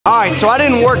right, so I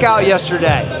didn't work out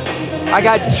yesterday. I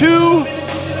got two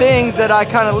things that I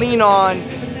kind of lean on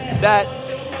that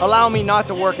allow me not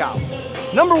to work out.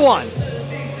 Number one,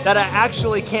 that I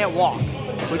actually can't walk,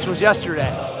 which was yesterday.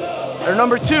 Or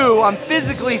number two, I'm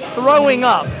physically throwing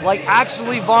up, like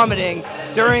actually vomiting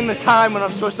during the time when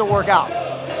I'm supposed to work out.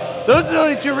 Those are the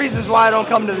only two reasons why I don't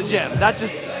come to the gym. That's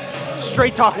just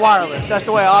straight talk wireless. That's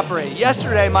the way I operate.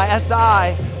 Yesterday, my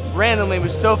SI randomly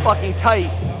was so fucking tight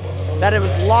that it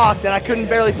was locked and I couldn't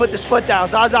barely put this foot down.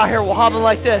 So I was out here wobbling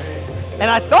like this.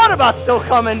 And I thought about still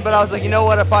coming, but I was like, you know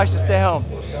what, I probably should stay home.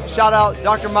 Shout out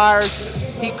Dr. Myers.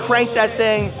 He cranked that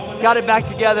thing, got it back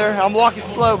together. I'm walking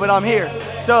slow, but I'm here.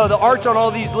 So the arch on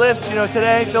all these lifts, you know,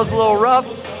 today feels a little rough.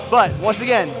 But once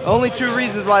again, only two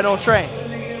reasons why I don't train.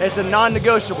 It's a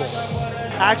non-negotiable.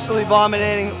 Actually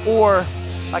vomiting or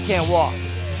I can't walk.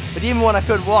 But even when I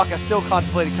could walk, I still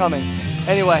contemplated coming.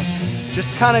 Anyway,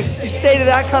 just kind of, you stay to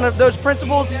that kind of, those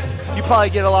principles, you probably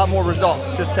get a lot more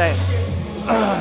results, just saying.